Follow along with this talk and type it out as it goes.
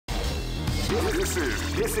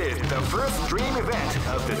This is the first dream event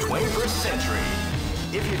of the 21st century.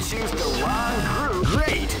 If you choose the wrong groove,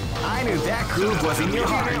 great! I knew that groove was in your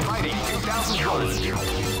heart. Fighting 2001.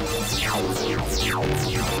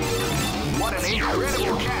 What an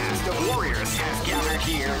incredible cast of warriors has gathered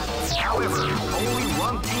here. However, only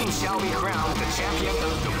one team shall be crowned the champion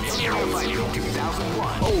of the Millionaire Fighting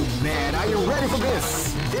 2001. Oh man, are you ready for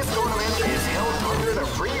this? This tournament is held under the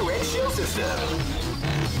free ratio system.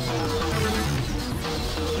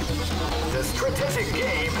 The strategic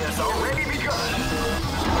game has already begun.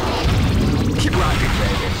 Keep rocking,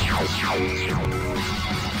 baby.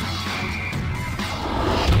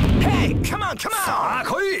 Hey, come on, come on!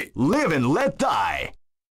 Live and let die.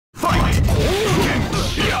 Fight!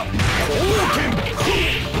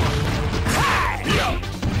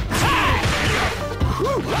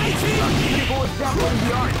 People establish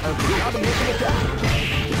the art of the combination attack.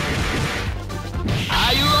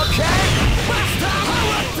 Are you okay?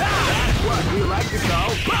 That's what we like to call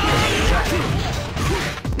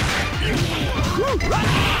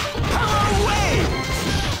power wave!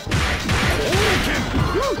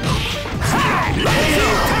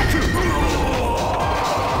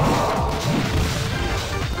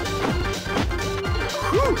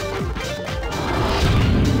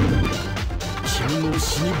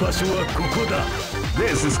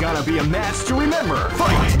 This is gonna be a match to remember.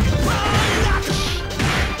 Fight!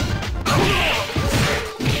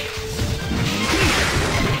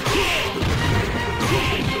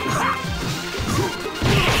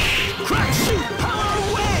 Crack shoot! Power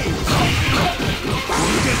wave!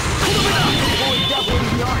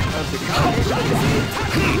 Definitely the art of the combination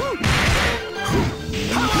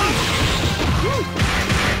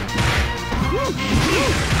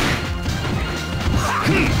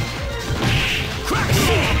Crack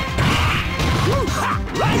shoot!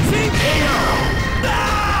 Rising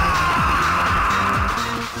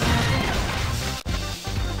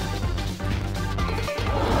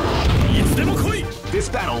This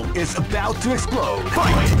battle is about to explode.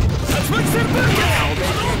 Fight! Now they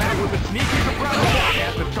came out with a sneaky surprise attack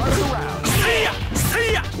at the start of the round. See ya!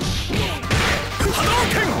 See ya!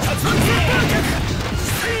 Hadouken! Tatsunki!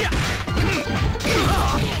 See ya!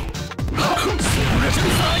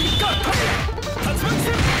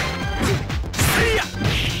 See ya!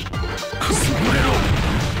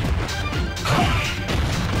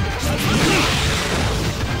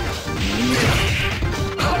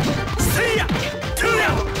 See ya!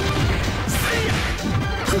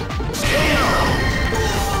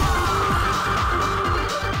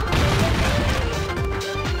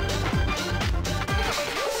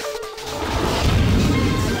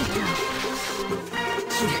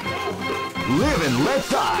 Live and let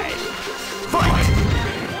die. Fight!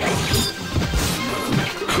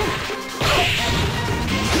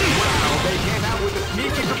 Wow, they came out with a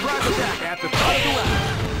sneaky surprise attack at the start of the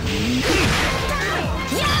round.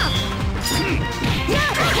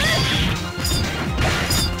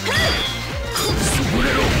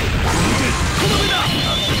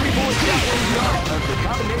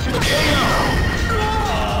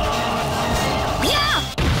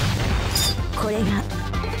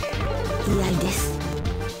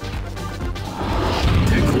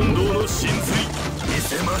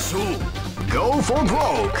 Go for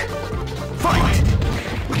broke! Fight!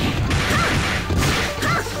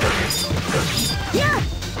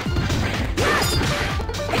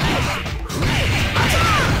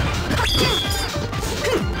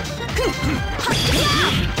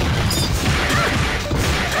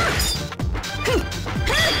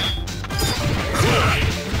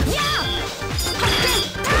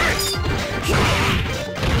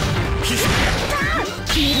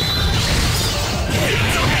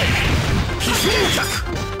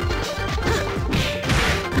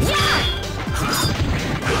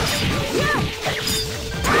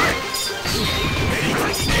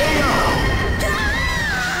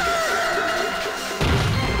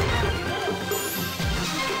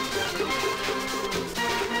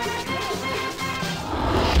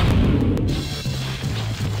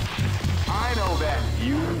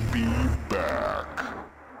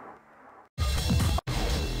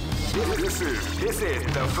 This is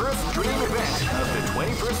the first dream event of the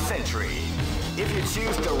 21st century. If you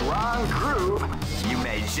choose the wrong groove, you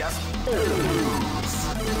may just lose.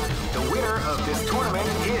 The winner of this tournament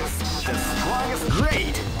is the strongest.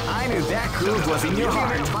 Great! I knew that groove was in your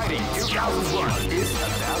heart. Fighting 2001 is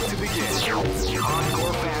about to begin.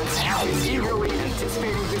 Hardcore fans have been eagerly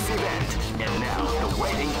anticipating this event, and now the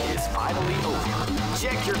waiting is finally over.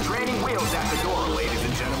 Check your training wheels at the door, ladies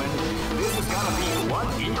and gentlemen. This is gonna be one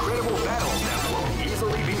incredible battle that will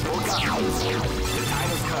easily be forgotten. The time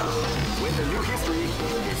has come when the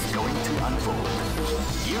unfold.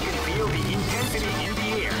 You can feel the intensity in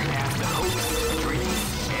the air as the hopes, dreams,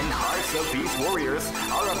 and hearts of these warriors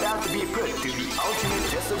are about to be put to the ultimate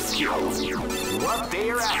test of skill. What they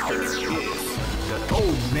are after is the...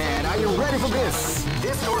 Oh man, are you ready for this?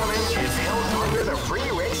 This tournament is held under the free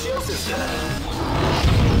ratio system.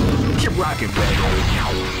 Keep rocking, baby.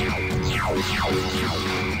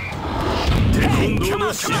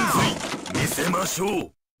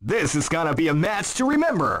 This is gonna be a match to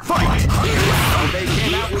remember. Fight! They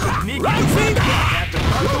came out with a sneaky attack after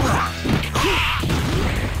part of the round.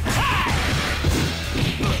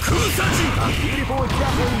 A beautiful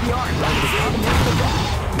example in the art of the combination attack.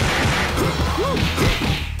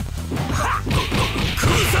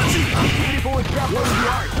 A beautiful example in the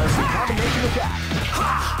art of the combination attack.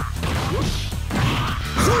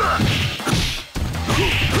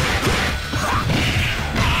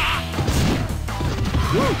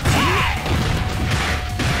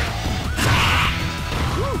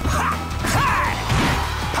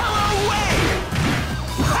 Power wave!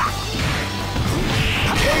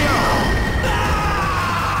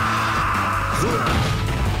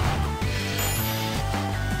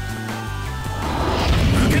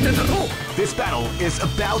 This battle is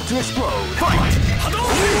about to explode. Fight!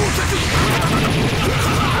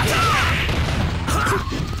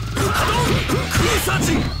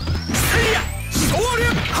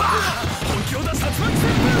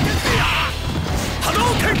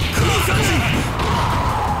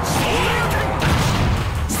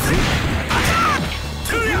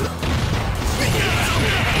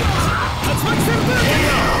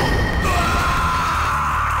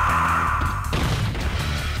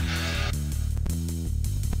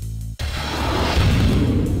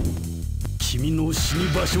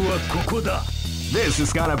 This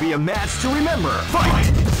is gonna be a match to remember.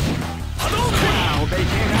 Fight! Wow, they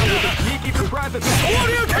came out with a sneaky surprise attack.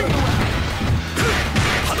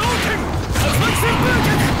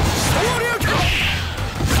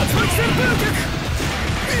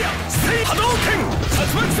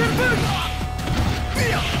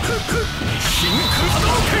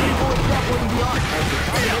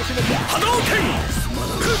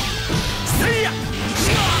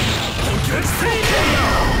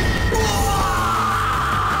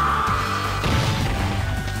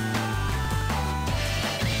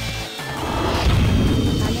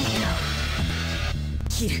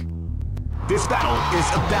 This battle is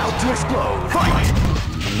about to explode. Fight!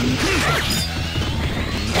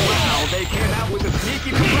 Wow, they came out with a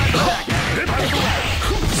sneaky surprise attack.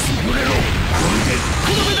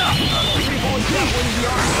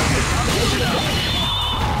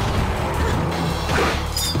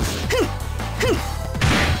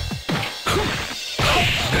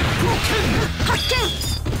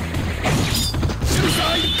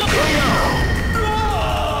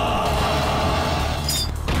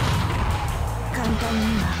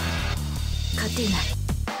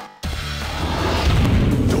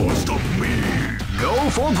 Don't stop me! Go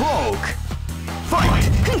for broke! Fight!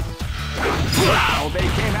 Wow, they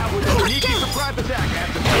came out with a sneaky surprise attack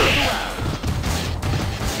after the first round.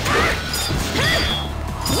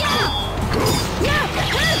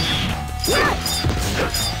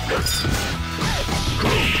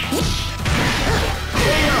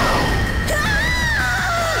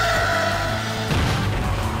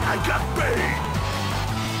 I got bait!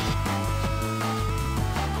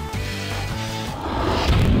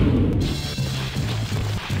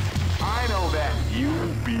 I know that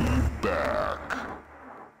you'll be back.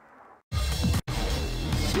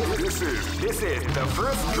 This is the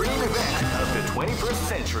first dream event of the 21st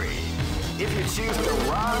century. If you choose the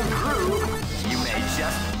wrong groove, you may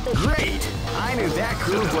just... Great! I knew that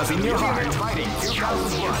groove was in your heart. Fighting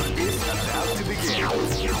 2001 is about to begin.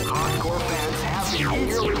 Hardcore fans have been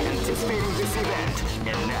eagerly anticipating this event,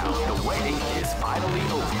 and now the waiting is finally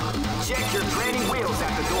over. Check your training wheels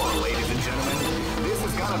at the door, ladies and gentlemen. This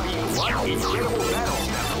is gonna be one incredible battle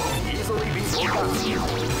that won't easily be forgotten.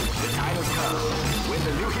 The time has come when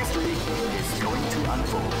the new history is going to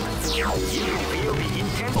unfold. You can feel the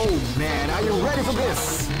intense... Oh man, are you ready for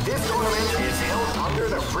this? This tournament is held under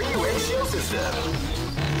the free ratio system.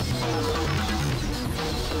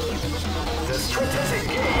 The strategic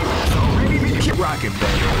game has already begun. Keep rocking, baby.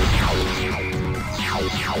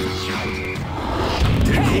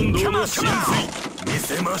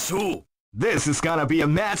 This is gonna be a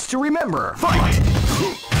match to remember. Fight!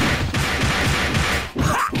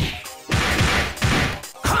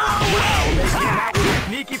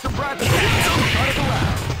 Sneaky surprise attack!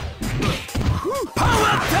 Power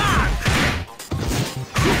attack!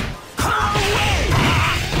 Power wave!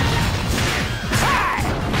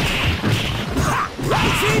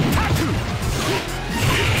 Rising tattoo!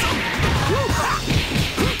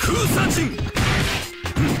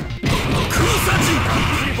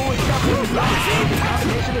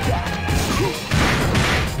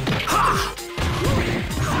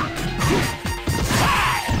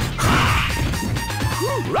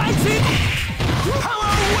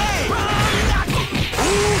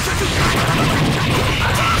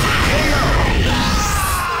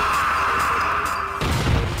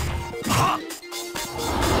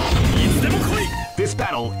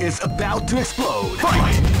 battle is about to explode.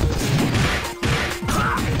 Fight!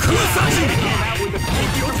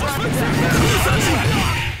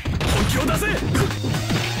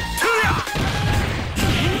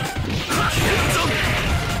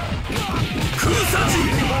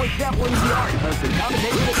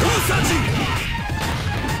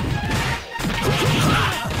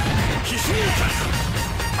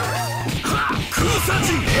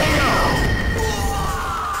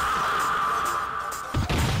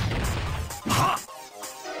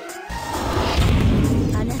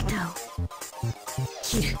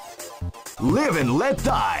 Live and let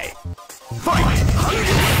die. Fight!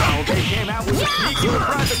 Well, they came out with a sneaky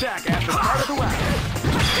surprise attack at the start of the round.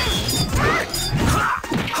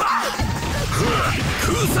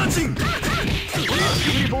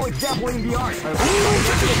 Beauty boy dabbling the art of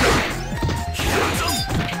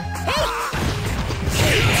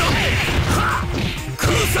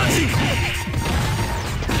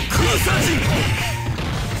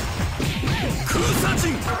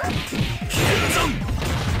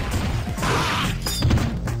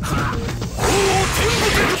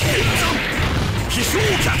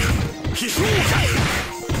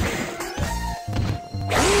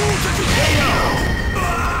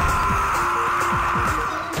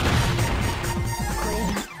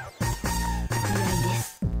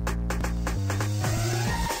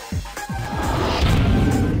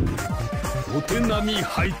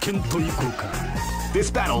This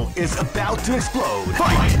battle is about to explode.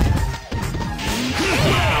 Fight!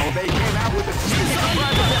 Wow, they came out with a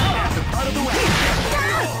surprise attack at the part of the round.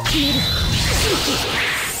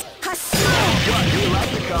 What you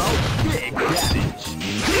like to call big damage.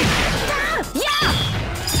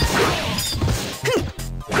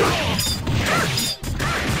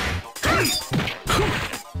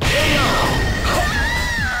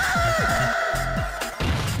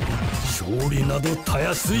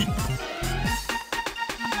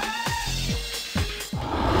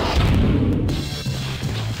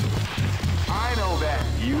 I know that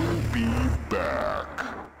you'll be back.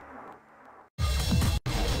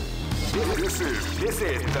 This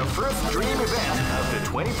is the first dream event of the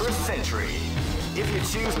 21st century. If you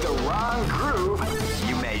choose the wrong groove,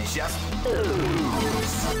 you may just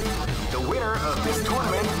lose. The winner of this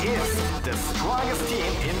tournament is the strongest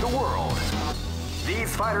team in the world.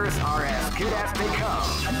 These fighters are as good as they come.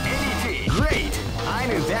 NET. Great! I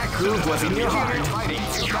knew that groove was in your heart. Fighting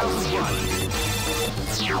 2001.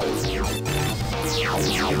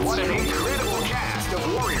 What an incredible cast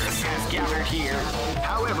of warriors has gathered here.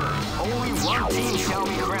 However, only one team shall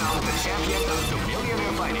be crowned the champion of the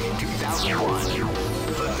Millionaire Fighting 2001.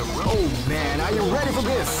 But the oh man, are you ready for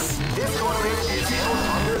this? This tournament is held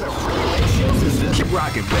under the regulation system. Keep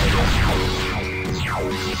rocking, baby.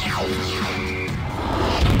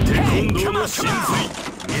 Hey, come on, come on!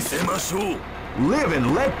 Live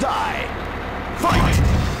and let die! Fight!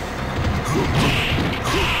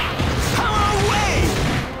 Power wave!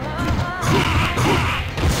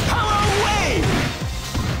 Power wave!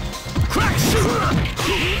 Crack shoot!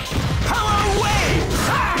 Power wave!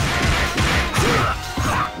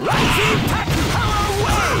 Rising tattoo! Power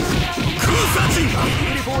wave! Kusachi!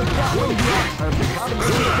 Beautiful and that way you are of the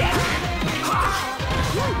combination of that.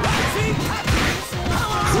 Rising tattoo!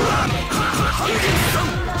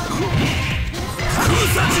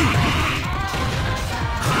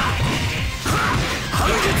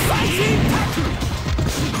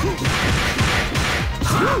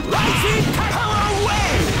 Rising power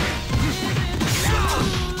wave!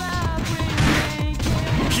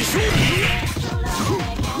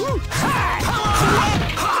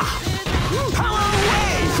 Power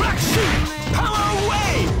wave! Crack shoot! Power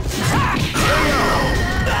wave!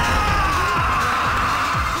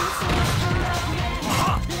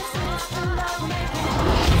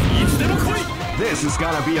 This is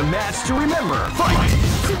gonna be a match to remember. Fight!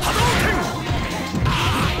 Hadouken!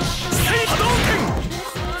 Say Hadouken!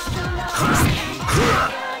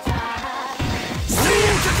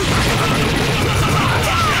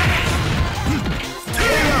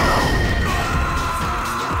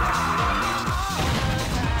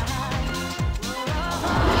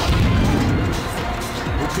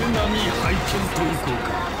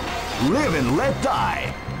 Live and let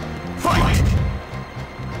die. Fight!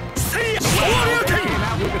 Say Hadouken!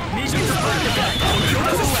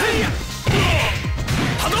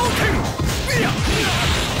 Hadouken!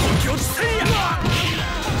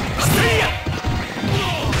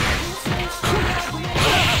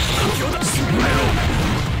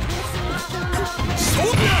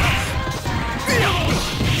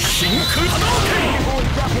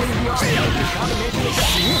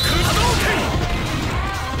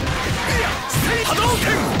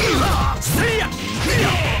 Hadouken!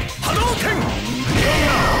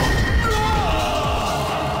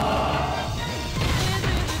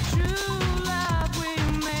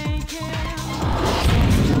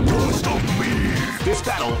 This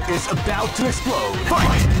battle is about to explode.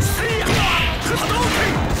 Fight! See ya!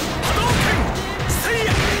 Hadouken! Hadouken! See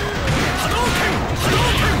ya! Hadouken!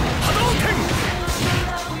 Hadouken! Hadouken!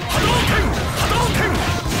 Hadouken! Hadouken!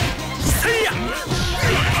 See ya!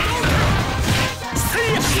 See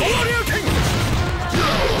ya! Shoryuken!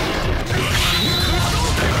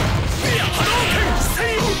 Hadouken!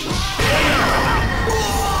 See ya!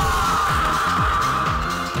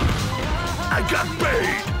 I got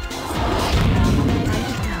bait!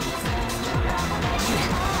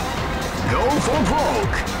 Go for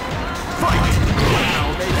broke! Fight!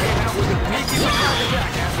 Wow, they came out with a sneaky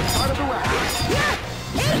attack at the start of the round.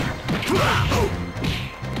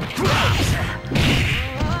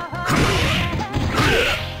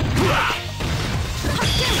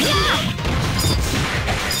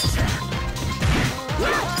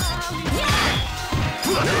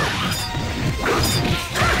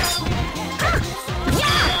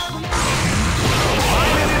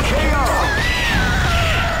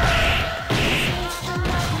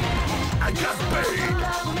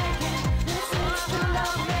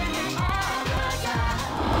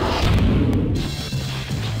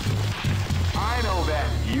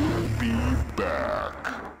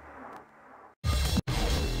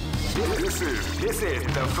 This is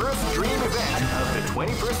the first dream event of the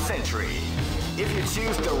 21st century. If you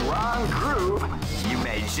choose the wrong groove, you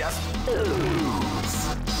may just lose.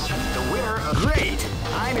 The winner of Great!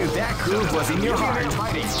 I knew that groove was in your heart.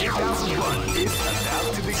 Fighting 2001 is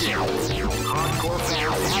about to begin. Hardcore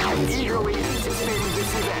fans have been eagerly anticipating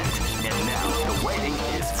this event, and now the waiting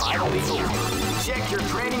is finally over. Check your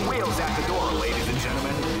training wheels at the door, ladies and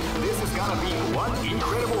gentlemen. This is gonna be one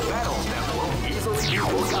incredible battle that won't easily be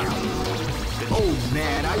forgotten. Oh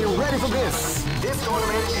man, are you ready for this? This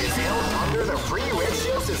tournament is held under the free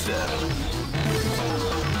ratio system.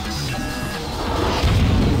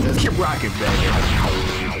 Let's keep rocking, baby.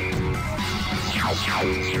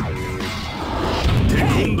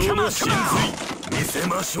 Hey, come on, come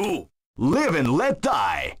on! Live and let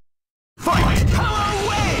die. Fight! Power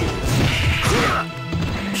away!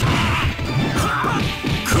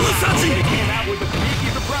 Kusachi! Came out with a sneaky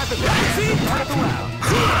surprise attack out of the round.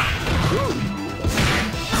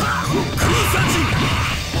 Kusachi!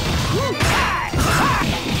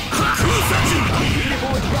 Kusachi!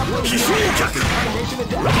 Kishoukaku!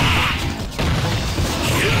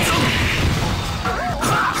 Kenzo!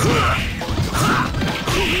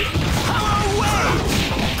 Power away!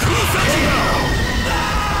 Kusachi!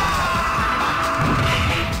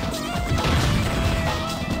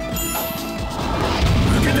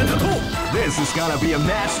 This is gonna be a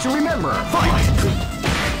match to remember. Fight!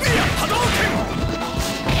 Hadouken!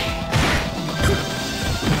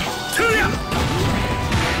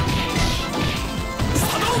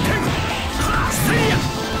 Hadouken! See ya!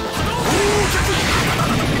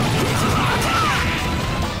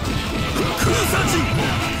 Kusachi!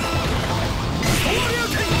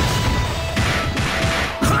 Shoryuken!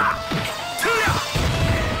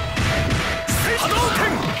 Hadouken!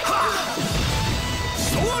 Shoryuken!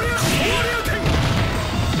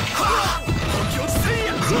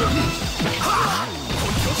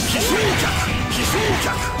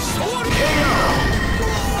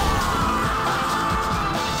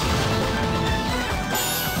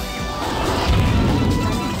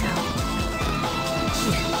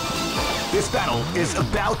 This battle is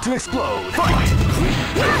about to explode. Fight!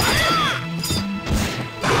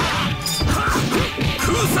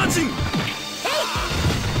 Kusachi!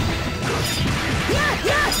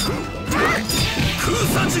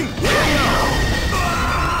 Kusachi!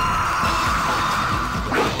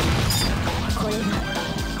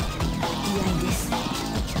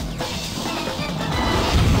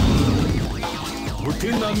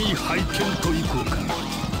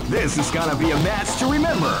 This is gonna be a match to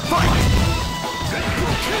remember. Fight!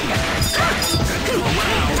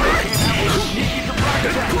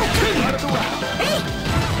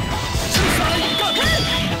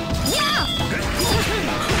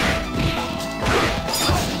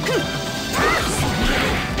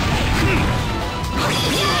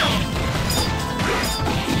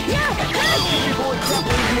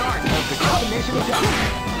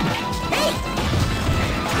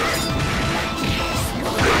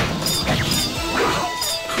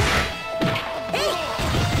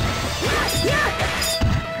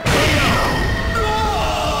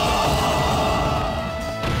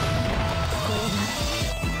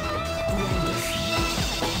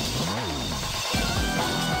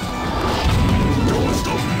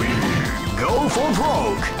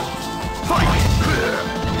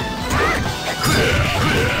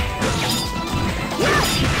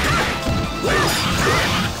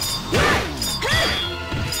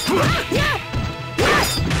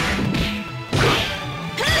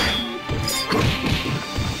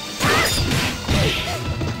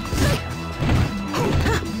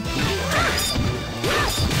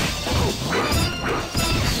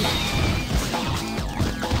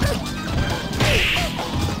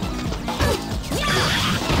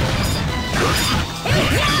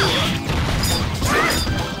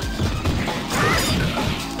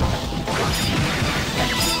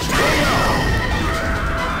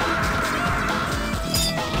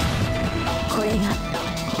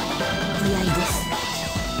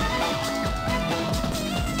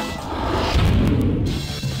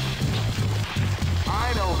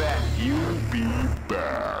 You'll be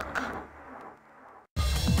back.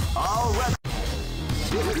 All right.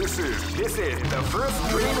 This is the first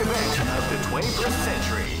dream event of the 21st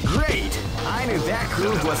century. Great! I knew that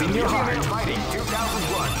groove was in your heart. Fighting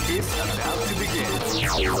 2001 is about to begin.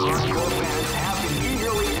 Hardcore fans have been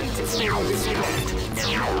eagerly anticipating this event, and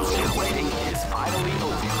now the waiting is finally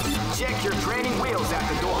over. Check your training wheels at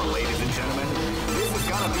the door, ladies and gentlemen. This is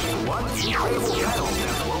gonna be one incredible battle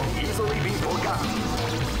that won't easily be forgotten.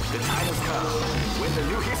 The time has come when the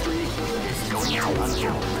new history is going to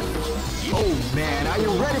unfold. Oh man, are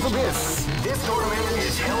you ready for this? This tournament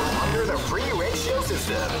is held under the free ratio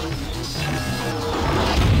system.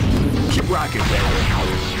 Keep rocking, baby.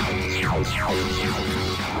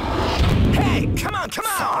 Hey, come on, come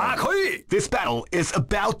on! This battle is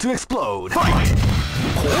about to explode. Fight!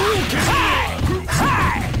 Hi!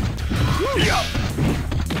 Hi!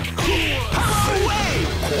 Power away!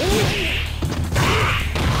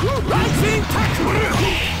 Rising tackle!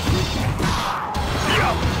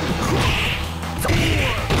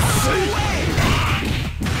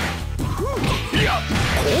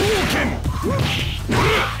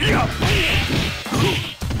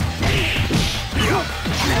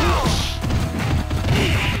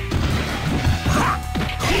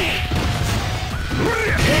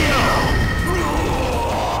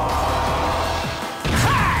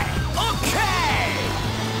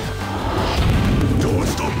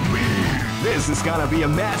 This is gonna be a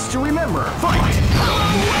match to remember. Fight!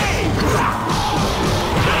 Away! Came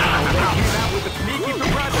out with a sneaky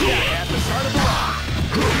surprise attack at the start of the round.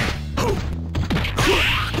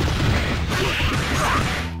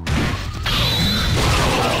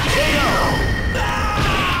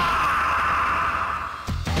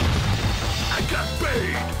 I got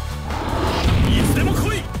bait.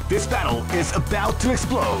 This battle is about to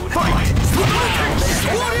explode. Fight! Sneaky surprise attack at the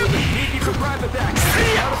start of the round.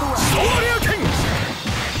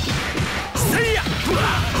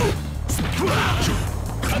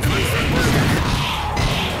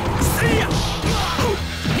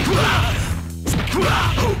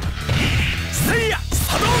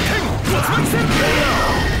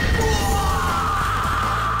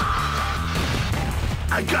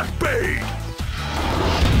 I got bait.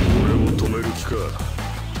 俺を止める気か。な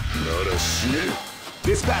ら死ね。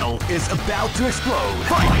This battle is about to explode.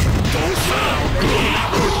 Fight!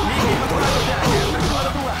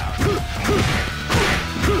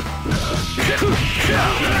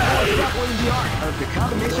 Grappling the art of the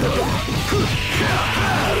combination attack.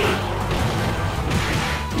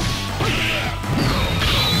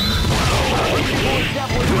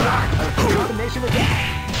 Combination attack.